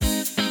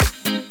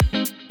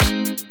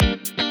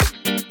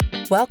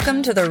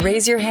welcome to the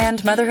Raise Your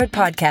Hand Motherhood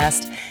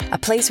podcast, a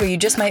place where you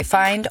just might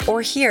find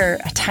or hear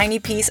a tiny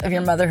piece of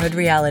your motherhood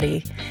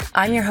reality.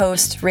 I'm your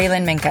host,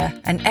 Raylan Minka,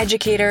 an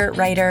educator,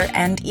 writer,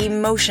 and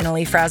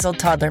emotionally frazzled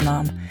toddler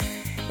mom.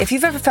 If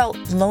you've ever felt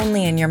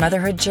lonely in your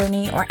motherhood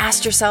journey or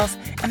asked yourself,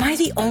 am I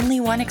the only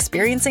one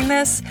experiencing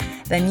this?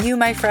 Then you,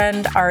 my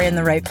friend, are in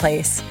the right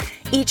place.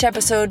 Each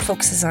episode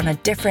focuses on a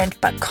different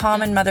but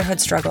common motherhood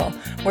struggle,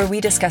 where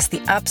we discuss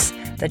the ups,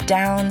 the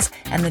downs,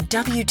 and the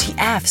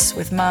WTFs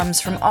with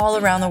moms from all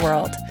around the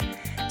world.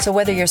 So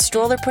whether you're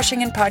stroller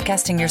pushing and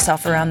podcasting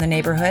yourself around the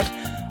neighborhood,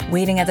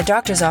 waiting at the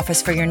doctor's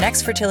office for your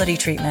next fertility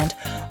treatment,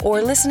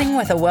 or listening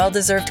with a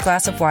well-deserved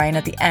glass of wine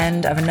at the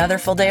end of another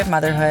full day of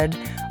motherhood,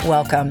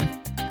 welcome.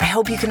 I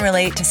hope you can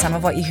relate to some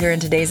of what you hear in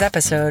today's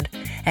episode,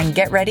 and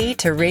get ready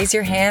to raise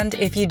your hand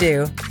if you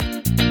do.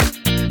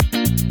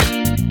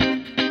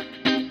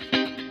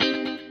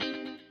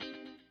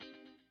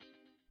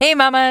 Hey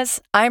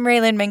mamas, I'm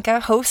Raylan Minka,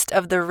 host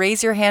of the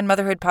Raise Your Hand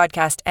Motherhood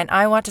podcast, and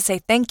I want to say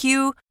thank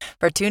you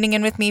for tuning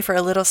in with me for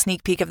a little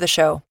sneak peek of the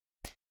show.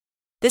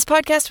 This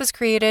podcast was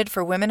created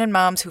for women and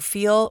moms who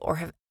feel or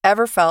have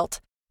ever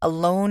felt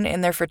alone in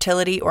their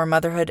fertility or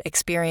motherhood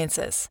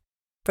experiences.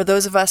 For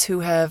those of us who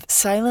have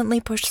silently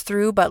pushed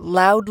through but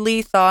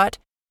loudly thought,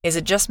 is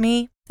it just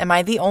me? Am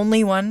I the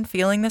only one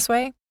feeling this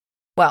way?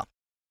 Well,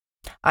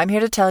 I'm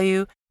here to tell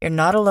you, you're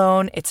not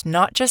alone. It's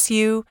not just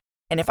you.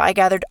 And if I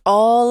gathered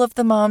all of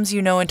the moms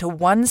you know into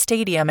one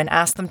stadium and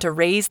asked them to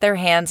raise their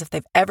hands if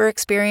they've ever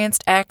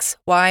experienced X,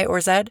 Y, or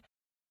Z,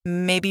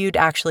 maybe you'd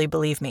actually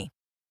believe me.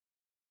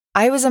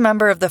 I was a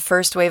member of the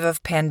first wave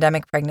of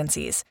pandemic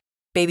pregnancies,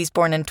 babies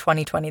born in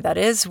 2020 that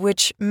is,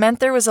 which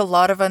meant there was a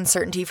lot of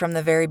uncertainty from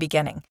the very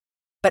beginning.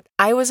 But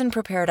I wasn't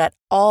prepared at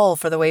all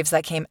for the waves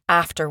that came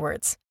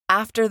afterwards,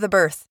 after the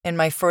birth in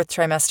my fourth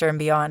trimester and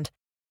beyond.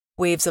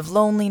 Waves of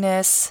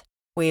loneliness,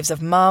 waves of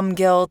mom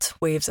guilt,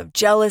 waves of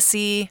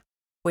jealousy,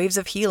 waves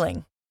of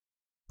healing.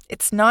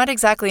 It's not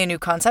exactly a new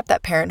concept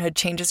that parenthood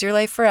changes your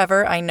life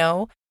forever, I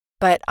know,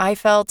 but I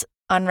felt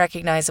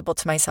unrecognizable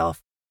to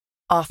myself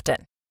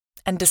often.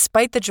 And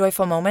despite the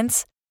joyful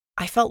moments,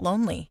 I felt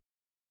lonely.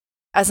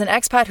 As an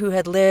expat who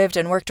had lived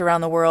and worked around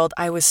the world,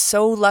 I was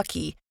so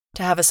lucky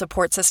to have a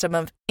support system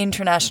of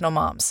international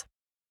moms.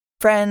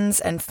 Friends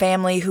and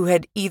family who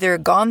had either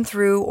gone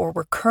through or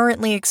were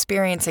currently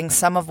experiencing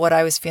some of what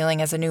I was feeling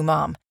as a new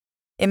mom.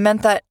 It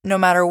meant that no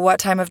matter what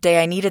time of day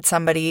I needed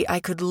somebody, I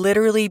could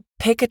literally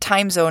pick a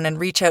time zone and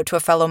reach out to a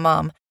fellow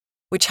mom,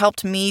 which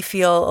helped me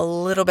feel a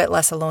little bit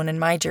less alone in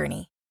my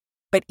journey.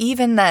 But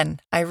even then,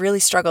 I really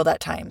struggled at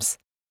times.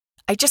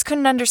 I just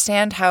couldn't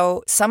understand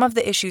how some of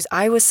the issues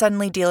I was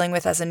suddenly dealing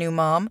with as a new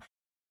mom,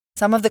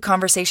 some of the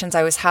conversations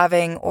I was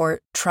having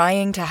or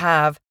trying to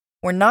have,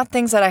 were not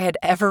things that I had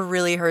ever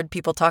really heard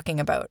people talking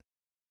about.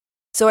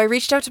 So I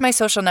reached out to my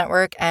social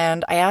network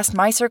and I asked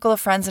my circle of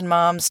friends and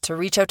moms to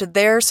reach out to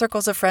their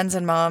circles of friends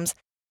and moms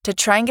to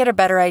try and get a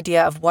better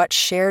idea of what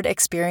shared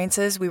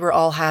experiences we were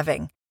all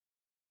having.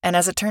 And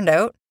as it turned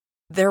out,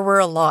 there were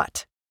a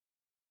lot.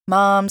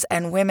 Moms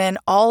and women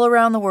all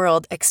around the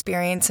world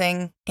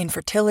experiencing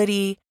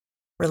infertility,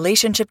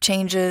 relationship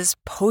changes,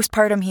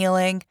 postpartum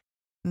healing,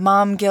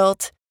 mom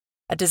guilt,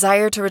 a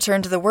desire to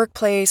return to the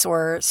workplace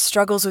or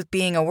struggles with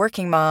being a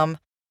working mom,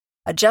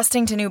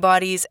 adjusting to new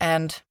bodies,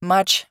 and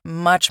much,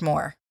 much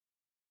more.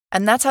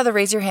 And that's how the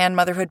Raise Your Hand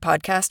Motherhood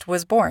podcast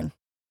was born.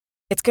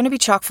 It's going to be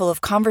chock full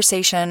of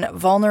conversation,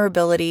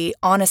 vulnerability,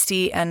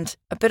 honesty, and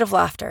a bit of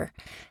laughter.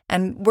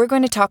 And we're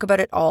going to talk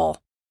about it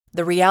all.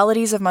 The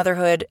realities of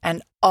motherhood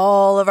and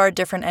all of our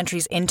different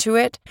entries into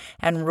it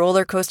and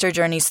roller coaster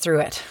journeys through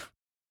it.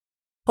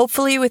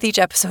 Hopefully with each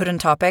episode and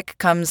topic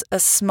comes a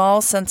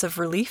small sense of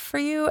relief for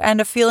you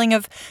and a feeling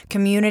of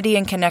community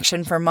and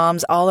connection for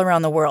moms all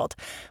around the world,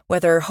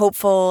 whether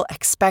hopeful,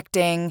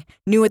 expecting,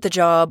 new at the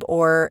job,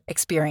 or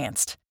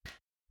experienced.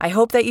 I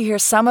hope that you hear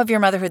some of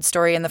your motherhood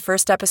story in the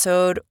first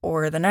episode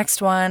or the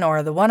next one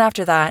or the one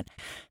after that,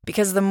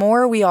 because the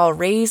more we all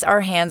raise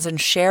our hands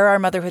and share our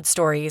motherhood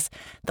stories,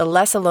 the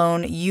less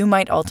alone you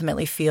might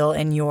ultimately feel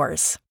in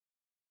yours.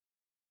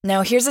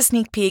 Now, here's a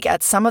sneak peek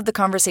at some of the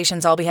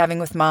conversations I'll be having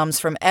with moms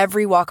from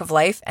every walk of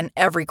life and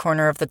every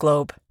corner of the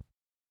globe.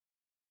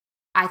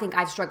 I think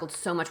I've struggled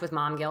so much with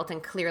mom guilt,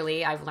 and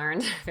clearly I've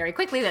learned very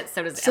quickly that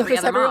so does every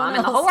other mom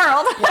in the whole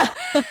world.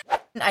 Yeah.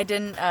 I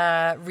didn't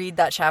read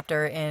that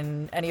chapter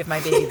in any of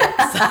my baby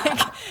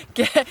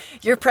books.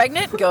 You're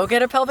pregnant? Go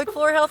get a pelvic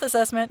floor health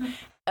assessment.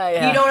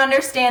 Yeah. You don't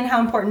understand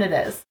how important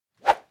it is.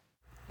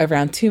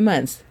 Around 2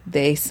 months,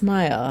 they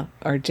smile,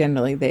 or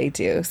generally they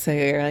do. So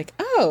you're like,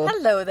 oh,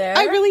 hello there.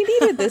 I really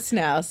needed this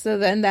now. So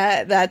then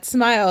that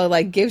smile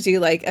like gives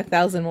you like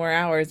 1,000 more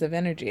hours of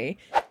energy.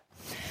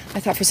 I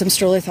thought for some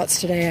stroller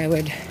thoughts today I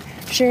would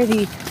share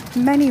the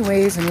many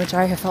ways in which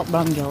I have felt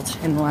mom guilt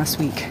in the last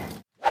week.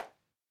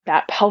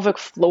 That pelvic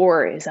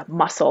floor is a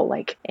muscle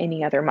like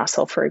any other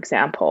muscle, for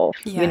example.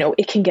 Yeah. You know,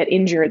 it can get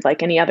injured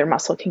like any other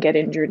muscle can get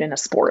injured in a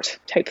sport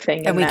type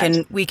thing.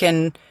 And we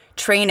can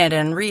train it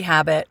and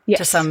rehab it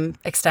to some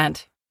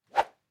extent.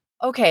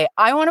 Okay,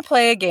 I want to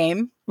play a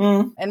game,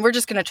 and we're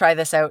just going to try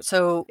this out.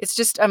 So it's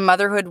just a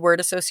motherhood word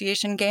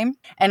association game,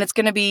 and it's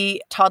going to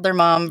be toddler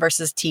mom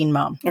versus teen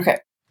mom. Okay.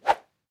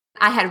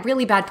 I had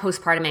really bad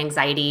postpartum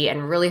anxiety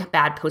and really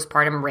bad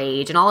postpartum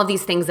rage and all of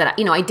these things that,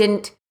 I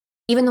didn't,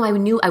 even though I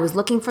knew I was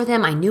looking for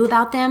them, I knew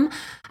about them.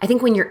 I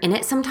think when you're in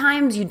it,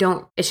 sometimes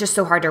it's just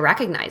so hard to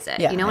recognize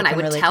it, and I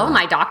would tell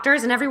my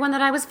doctors and everyone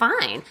that I was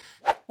fine.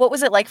 What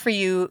was it like for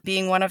you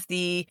being one of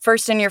the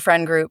first in your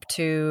friend group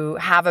to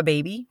have a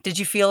baby? Did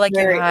you feel like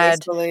Very you had...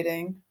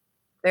 isolating.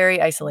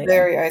 Very isolating.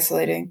 Very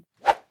isolating.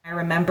 I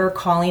remember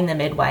calling the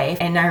midwife,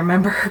 and I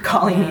remember her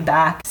calling me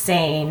back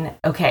saying,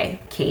 okay,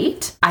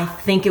 Kate, I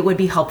think it would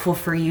be helpful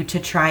for you to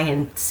try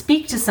and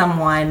speak to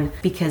someone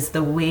because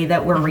the way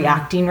that we're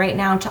reacting right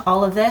now to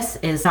all of this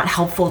is not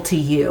helpful to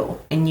you.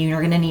 And you're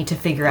going to need to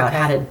figure out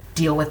how to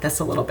deal with this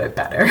a little bit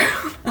better.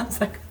 I was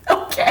like,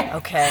 okay.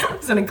 I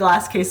was in a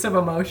glass case of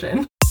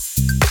emotion.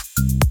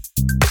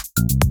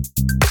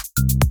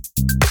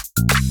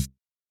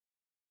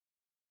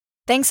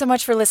 Thanks so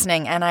much for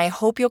listening, and I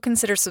hope you'll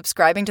consider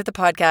subscribing to the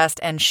podcast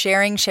and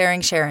sharing.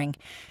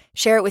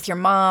 Share it with your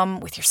mom,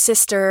 with your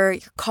sister,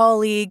 your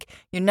colleague,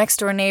 your next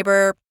door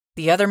neighbor,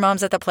 the other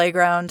moms at the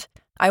playground.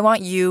 I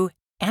want you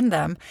and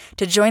them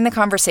to join the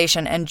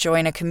conversation and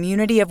join a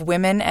community of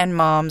women and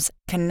moms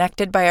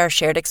connected by our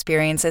shared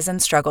experiences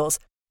and struggles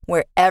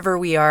wherever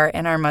we are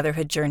in our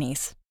motherhood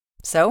journeys.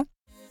 So,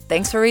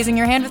 thanks for raising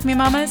your hand with me,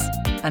 mamas.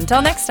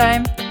 Until next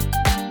time.